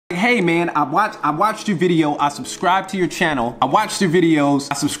hey man, I watched your video, I subscribed to your channel, I watched your videos,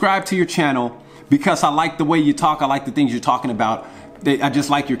 I subscribed to your channel because I like the way you talk, I like the things you're talking about, I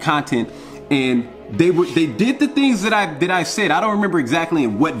just like your content. And they did the things that I said. I don't remember exactly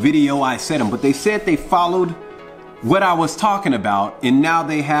in what video I said them, but they said they followed what I was talking about, and now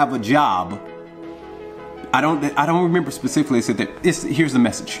they have a job. I don't remember specifically. They said that. Here's the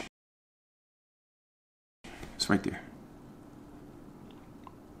message. It's right there.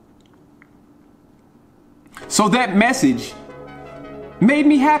 So that message made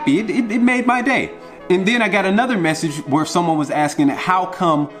me happy. It made my day. And then I got another message where someone was asking how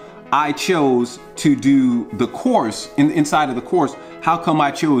come I chose to do the course, inside of the course, how come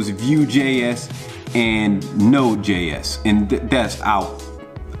I chose VueJS and Node.js? And that's out.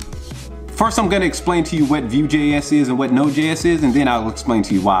 First, I'm gonna explain to you what VueJS is and what Node.js is, and then I'll explain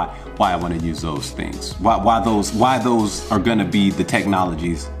to you why I wanna use those things. Why those are gonna be the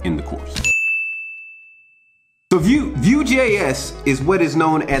technologies in the course. So VueJS is what is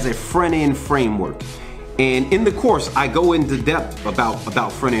known as a front-end framework. And in the course, I go into depth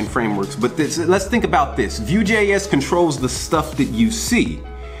about front-end frameworks, but let's think about this. VueJS controls the stuff that you see,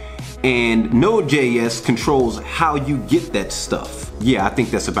 and Node.js controls how you get that stuff. Yeah, I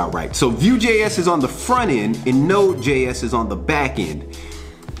think that's about right. So VueJS is on the front end, and Node.js is on the back end.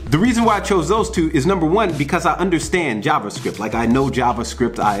 The reason why I chose those two is, number one, because I understand JavaScript. Like, I know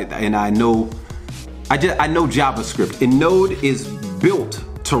JavaScript, I know JavaScript, and Node is built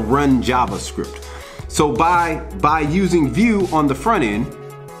to run JavaScript. So by using Vue on the front end,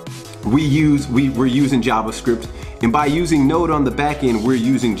 we're using JavaScript, and by using Node on the back end, we're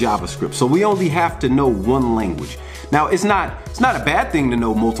using JavaScript. So we only have to know one language. Now, it's not a bad thing to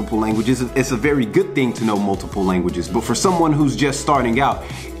know multiple languages. It's a very good thing to know multiple languages. But for someone who's just starting out,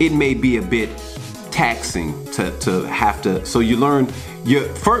 it may be a bit taxing to have to. So you learn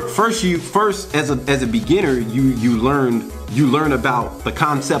first as a beginner, you learn about the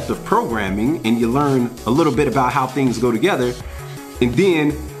concept of programming, and you learn a little bit about how things go together, and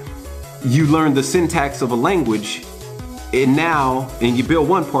then you learn the syntax of a language, and you build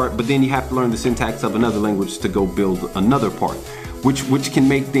one part, but then you have to learn the syntax of another language to go build another part, which can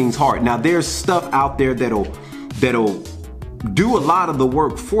make things hard. Now, there's stuff out there that'll do a lot of the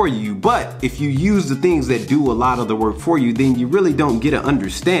work for you, but if you use the things that do a lot of the work for you, then you really don't get an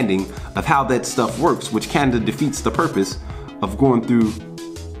understanding of how that stuff works, which kind of defeats the purpose of going through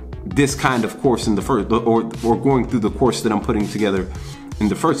this kind of course in the first, or going through the course that I'm putting together in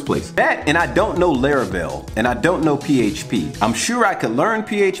the first place. That, and I don't know Laravel, and I don't know PHP. I'm sure I could learn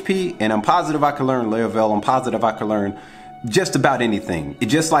PHP, and I'm positive I could learn Laravel. I'm positive I could learn just about anything.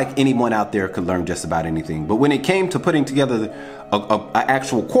 It's just like anyone out there could learn just about anything. But when it came to putting together an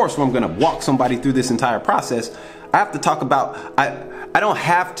actual course where I'm gonna walk somebody through this entire process, I have to talk about, I don't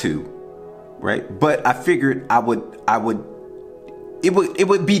have to, right? But I figured it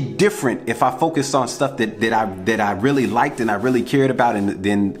would be different if I focused on stuff that I really liked and I really cared about, and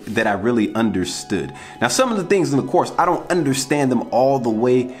then that I really understood. Now, some of the things in the course, I don't understand them all the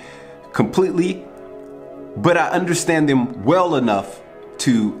way completely, but I understand them well enough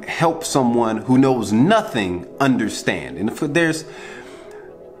to help someone who knows nothing understand. And if there's,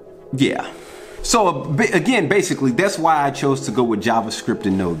 yeah. So again, basically, that's why I chose to go with JavaScript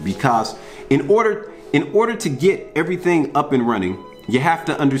and Node, because in order to get everything up and running, you have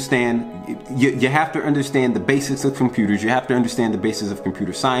to understand the basics of computers. You have to understand the basics of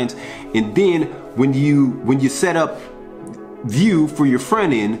computer science. And then when you set up Vue for your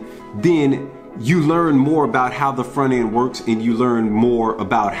front end, then you learn more about how the front end works, and you learn more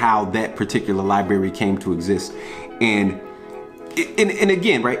about how that particular library came to exist. And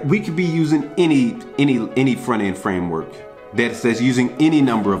again, right, we could be using any front end framework that's using any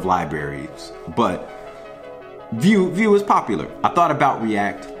number of libraries, but Vue is popular. I thought about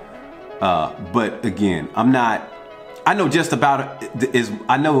React, but again, I know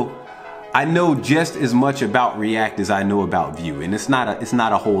just as much about React as I know about Vue, and it's not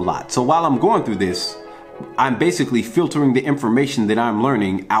a whole lot. So while I'm going through this, I'm basically filtering the information that I'm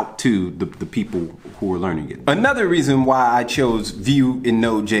learning out to the people who are learning it. Another reason why I chose Vue in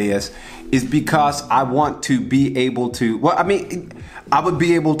Node.js is because I want to be able to, well, I mean, I would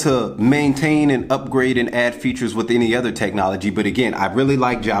be able to maintain and upgrade and add features with any other technology. But again, I really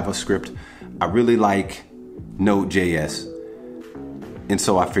like JavaScript. I really like Node.js. And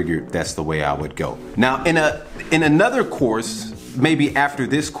so I figured that's the way I would go. Now, in another course, maybe after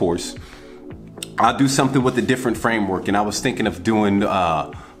this course, I'll do something with a different framework. And I was thinking of doing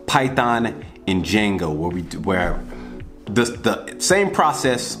Python and Django, where the same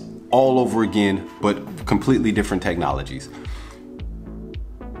process all over again, but completely different technologies.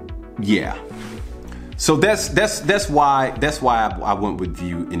 yeah. So that's why I went with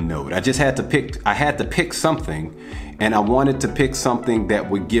Vue and Node. I just had to pick something, and I wanted to pick something that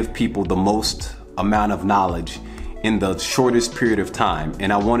would give people the most amount of knowledge in the shortest period of time,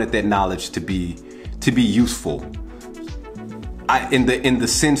 and I wanted that knowledge to be useful. In the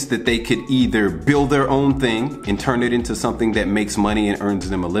sense that they could either build their own thing and turn it into something that makes money and earns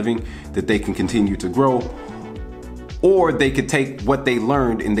them a living, that they can continue to grow, or they could take what they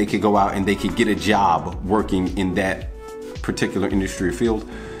learned and they could go out and they could get a job working in that particular industry or field,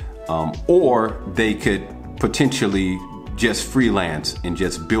 or they could potentially just freelance and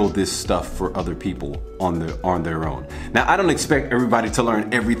just build this stuff for other people on their own. Now, I don't expect everybody to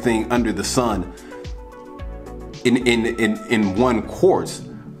learn everything under the sun in one course,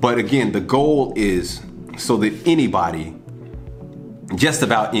 but again, the goal is so that anybody, just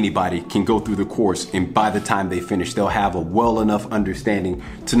about anybody, can go through the course, and by the time they finish, they'll have a well enough understanding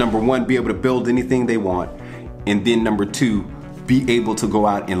to, number one, be able to build anything they want, and then number two, be able to go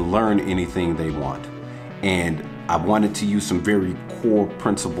out and learn anything they want. And I wanted to use some very core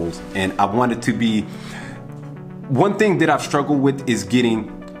principles, and I wanted to be, one thing that I've struggled with is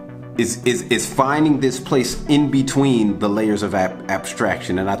finding this place in between the layers of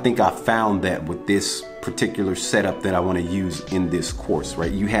abstraction, and I think I found that with this particular setup that I want to use in this course,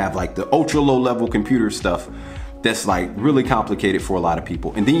 right? You have like the ultra low level computer stuff that's like really complicated for a lot of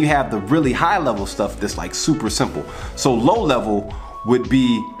people, and then you have the really high level stuff that's like super simple. So low level would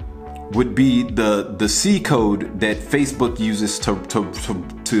be the C code that Facebook uses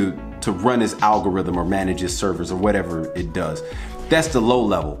to run its algorithm or manage its servers or whatever it does. That's the low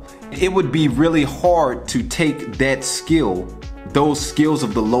level. It would be really hard to take that skill, those skills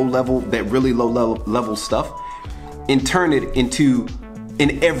of the low level, that really low level stuff, and turn it into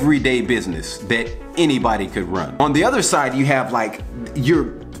an everyday business that anybody could run. On the other side, you have like,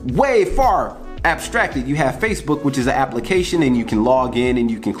 you're way far abstracted. You have Facebook, which is an application, and you can log in and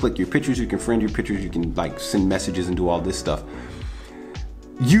you can click your pictures, you can friend your pictures, you can like send messages and do all this stuff.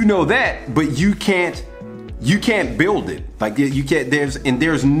 You know that, but you can't build it. Like you can't,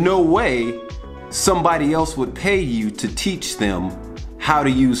 there's no way somebody else would pay you to teach them how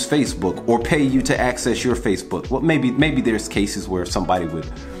to use Facebook or pay you to access your Facebook. Well, maybe there's cases where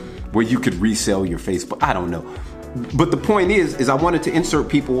where you could resell your Facebook. I don't know. But the point is I wanted to insert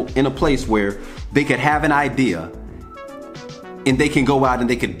people in a place where they could have an idea and they can go out and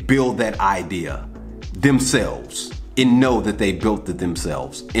they could build that idea themselves and know that they built it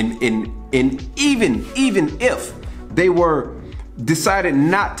themselves. And even if they were decided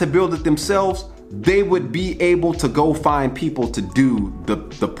not to build it themselves, they would be able to go find people to do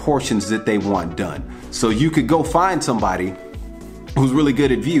the portions that they want done. So you could go find somebody who's really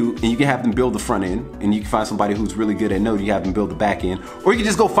good at Vue and you can have them build the front end, and you can find somebody who's really good at Node, you have them build the back end, or you can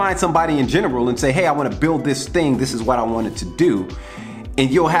just go find somebody in general and say, hey, I want to build this thing, this is what I want it to do. And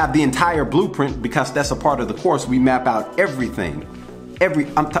you'll have the entire blueprint, because that's a part of the course. We map out everything,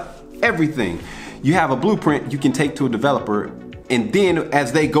 everything. You have a blueprint you can take to a developer, and then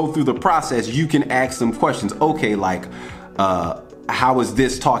as they go through the process, you can ask them questions. Okay, like, how is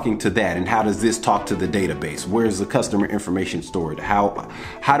this talking to that? And how does this talk to the database? Where's the customer information stored? How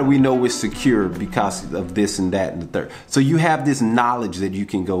do we know it's secure because of this and that and the third? So you have this knowledge that you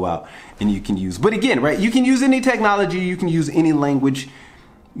can go out and you can use. But again, right, you can use any technology, you can use any language,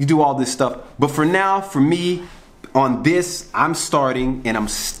 you do all this stuff. But for now, for me, on this, I'm starting and I'm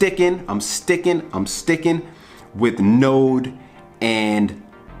sticking with Node and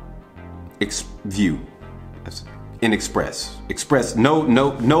Vue. In Express.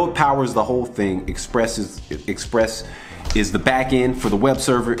 Node powers the whole thing. Express is the back end for the web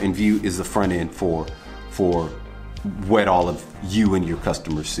server, and Vue is the front end for what all of you and your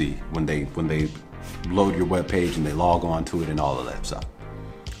customers see when they load your web page and they log on to it and all of that stuff.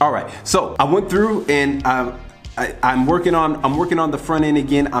 All right, so I went through and I'm working on the front end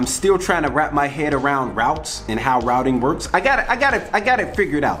again. I'm still trying to wrap my head around routes and how routing works. I got it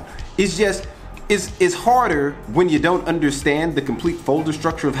figured out. It's just it's harder when you don't understand the complete folder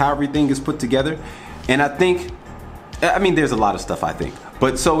structure of how everything is put together. And I mean, there's a lot of stuff I think.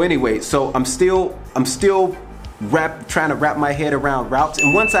 But so anyway, so I'm still trying to wrap my head around routes.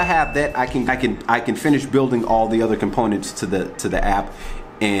 And once I have that, I can finish building all the other components to the app.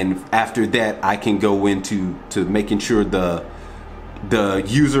 And after that, I can go into making sure the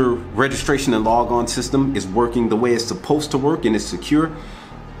user registration and logon system is working the way it's supposed to work and is secure.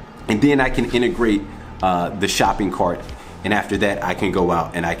 And then I can integrate the shopping cart. And after that, I can go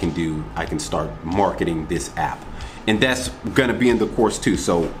out and I can start marketing this app. And that's gonna be in the course too.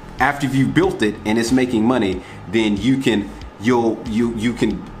 So after you've built it and it's making money, then you can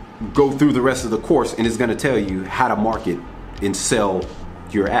go through the rest of the course, and it's going to tell you how to market and sell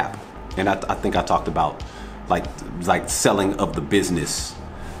your app. And I think I talked about like selling of the business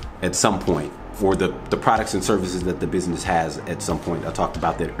at some point, or the products and services that the business has at some point. I talked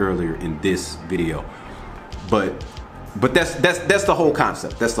about that earlier in this video. But that's the whole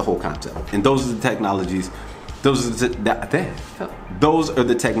concept. That's the whole concept. And those are the technologies. Those are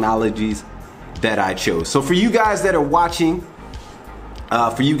the technologies that I chose. So for you guys that are watching,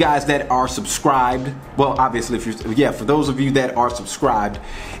 for you guys that are subscribed, well, obviously, for those of you that are subscribed,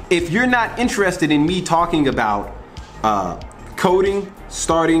 if you're not interested in me talking about coding,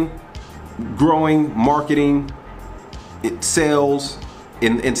 starting, growing, marketing, sales,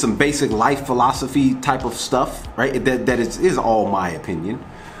 in some basic life philosophy type of stuff, right? That is all my opinion.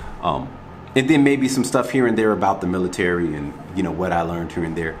 And then maybe some stuff here and there about the military and, you know, what I learned here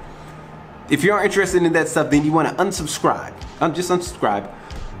and there. If you aren't interested in that stuff, then you want to unsubscribe. Just unsubscribe,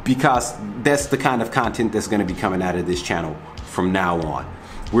 because that's the kind of content that's going to be coming out of this channel from now on.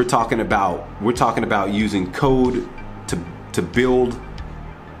 We're talking about using code to build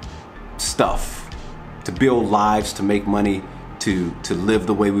stuff, to build lives, to make money, to live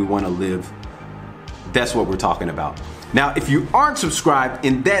the way we want to live. That's what we're talking about. Now, if you aren't subscribed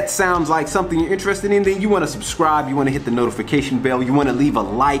and that sounds like something you're interested in, then you want to subscribe, you want to hit the notification bell, you want to leave a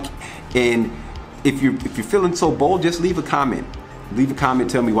like, and if you're feeling so bold, just leave a comment. Leave a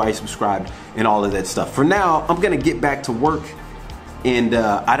comment, tell me why you subscribed and all of that stuff. For now, I'm gonna get back to work, and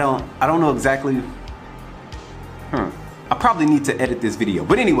I don't know exactly. I probably need to edit this video,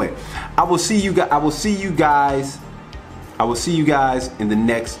 but anyway, I will see you guys in the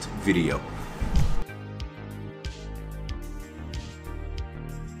next video.